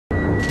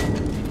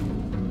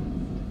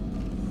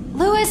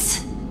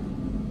Lewis!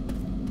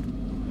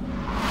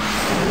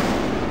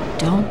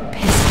 Don't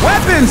piss off.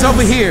 Weapons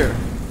over here!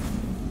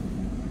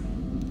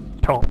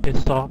 Don't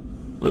piss off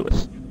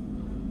Lewis.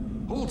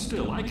 Hold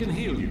still, I can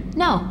heal you.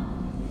 No.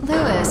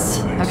 Lewis.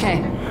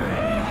 Okay.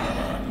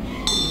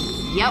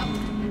 Yep.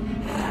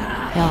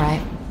 You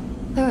alright?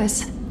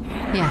 Lewis.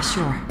 Yeah,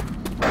 sure.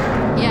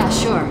 Yeah,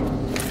 sure.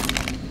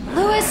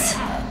 Lewis!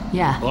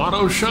 Yeah.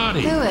 Auto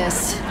shoddy.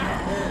 Lewis.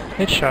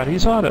 It's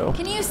Shoddy's auto.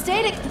 Can you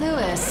state it?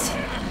 Lewis.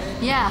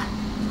 Yeah.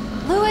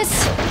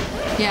 Lewis?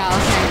 Yeah,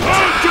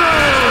 okay.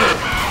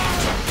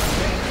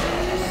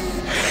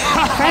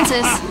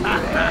 Francis.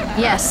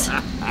 Yes.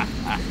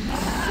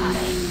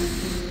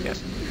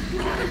 Yes.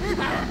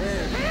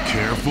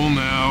 Careful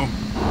now.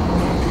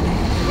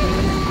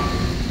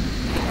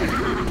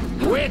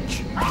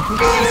 Witch!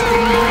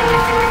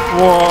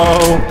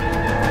 Whoa!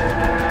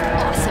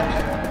 Awesome.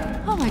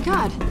 Oh my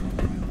god.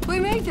 We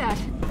made that.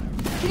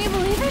 Can you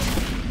believe it?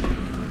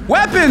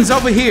 Weapons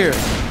over here!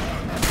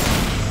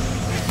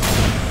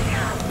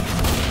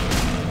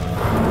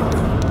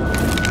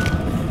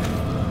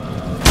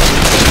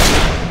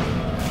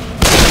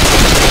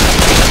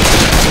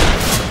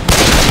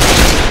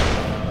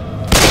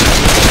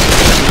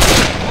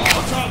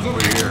 Molotovs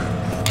over here.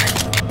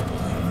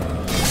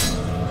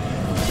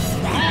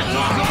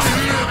 Molotovs over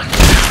here.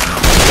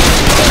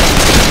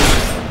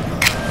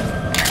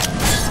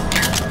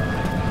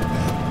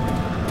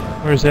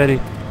 Where's Eddie?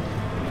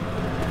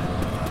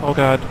 Oh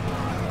god.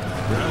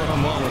 Grab a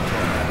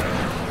Molotov.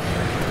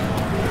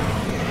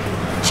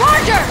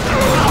 Charger!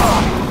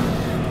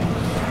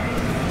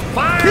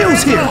 Fire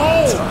Bill's in the here.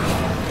 hole!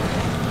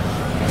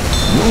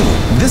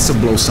 Whoa, this'll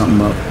blow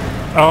something up.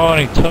 Oh,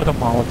 and he took a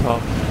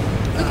Molotov.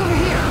 Look over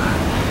here.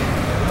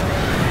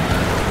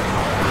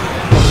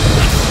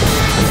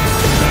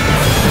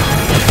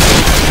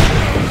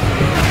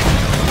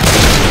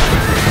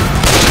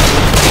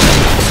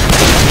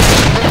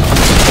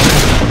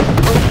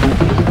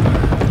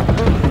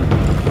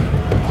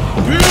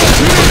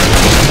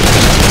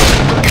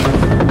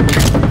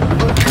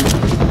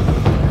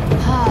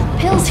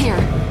 Pills here.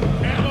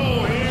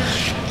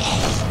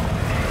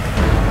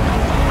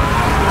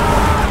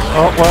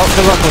 Oh, well,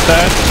 good luck with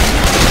that.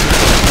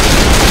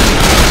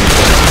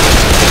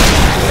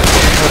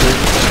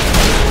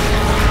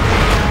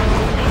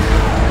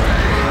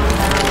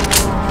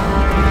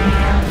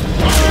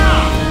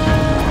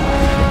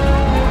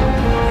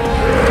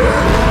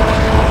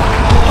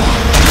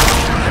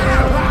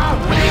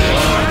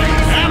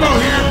 Ammo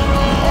here!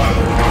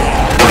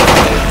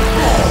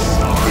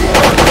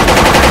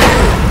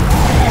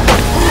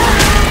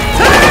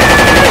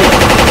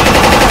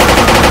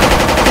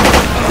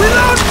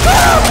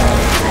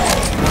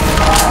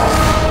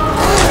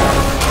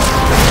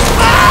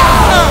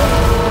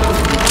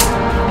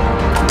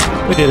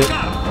 We did it.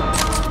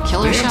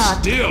 Killer Stand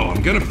shot. still,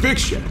 I'm gonna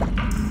fix you.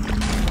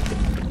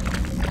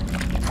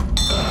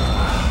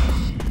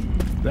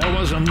 That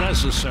wasn't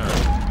necessary.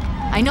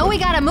 I know we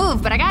gotta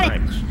move, but I gotta.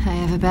 Thanks. I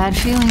have a bad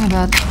feeling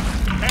about.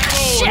 Ammo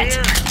Shit!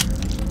 here!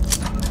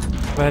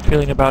 Bad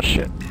feeling about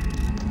shit.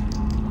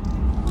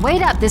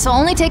 Wait up, this'll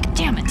only take.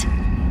 Damn it.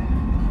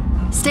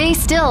 Stay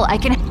still, I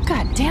can.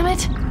 God damn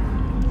it.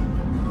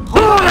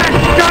 Oh, that's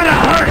gonna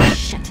hurt!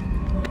 Shit.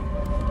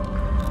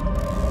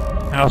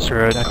 House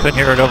heard. I couldn't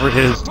hear it over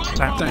his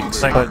Thanks.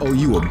 thing, I but owe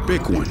you a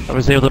big one. I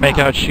was able to make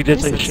out she did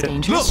This say is shit.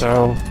 dangerous.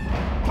 So,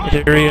 in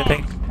theory, I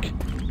think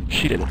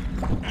she did it.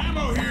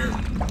 Ammo here!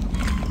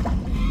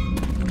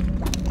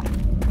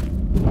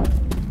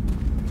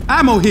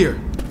 Ammo here!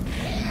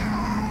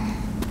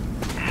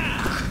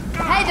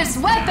 Hey, there's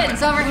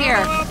weapons over here.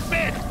 A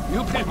bit!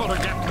 You people are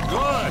getting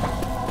good!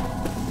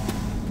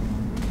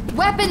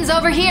 Weapons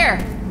over here.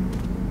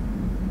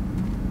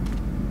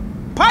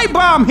 Pipe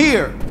bomb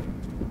here!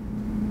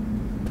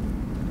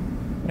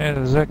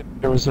 And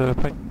there was a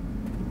pipe.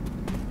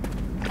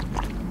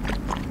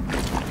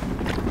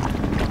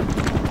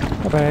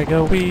 A bag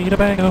of weed,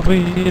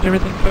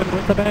 everything good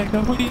with a bag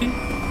of weed.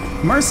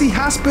 Mercy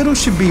Hospital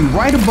should be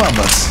right above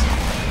us.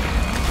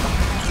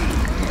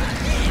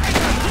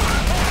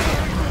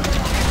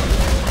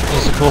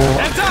 Musical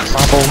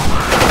ensemble.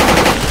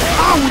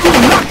 Oh, you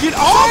knock it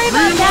off! Sorry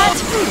about that.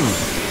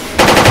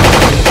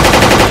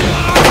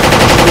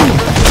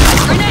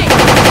 Grenade.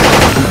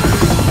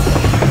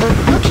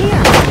 Look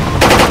here.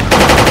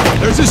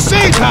 There's a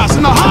safe house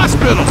in the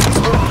hospital!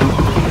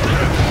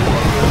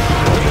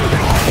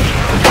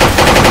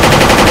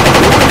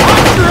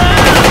 Watch your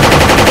ass!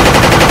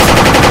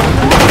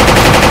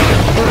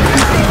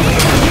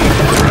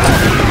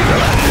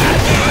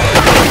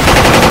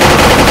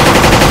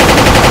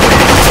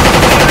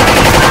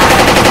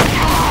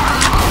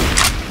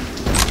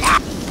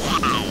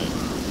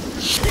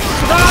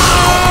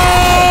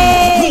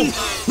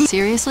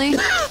 Seriously?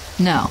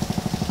 No.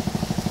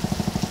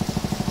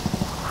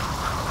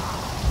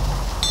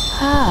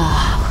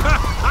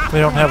 We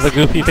don't have the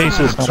goofy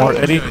faces no more,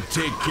 Eddie.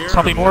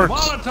 Something works.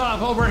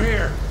 Molotov over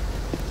here!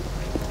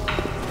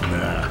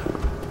 Nah.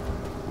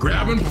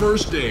 Grabbing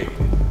first aid.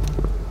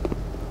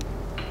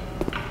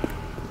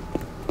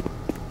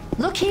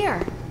 Look here.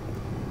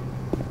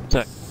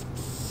 Check.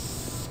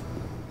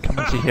 Come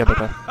and see here, bitte.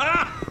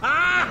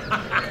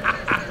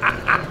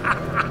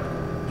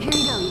 Here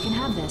you go. You can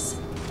have this.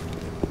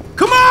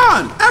 Come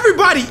on!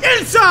 Everybody,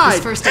 inside!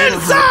 This first aid will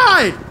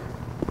Inside!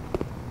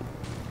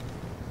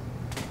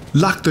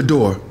 Lock the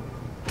door.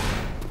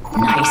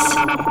 Nice.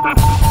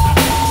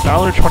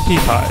 $1.25.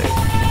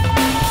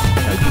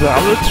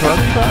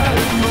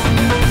 $1.25?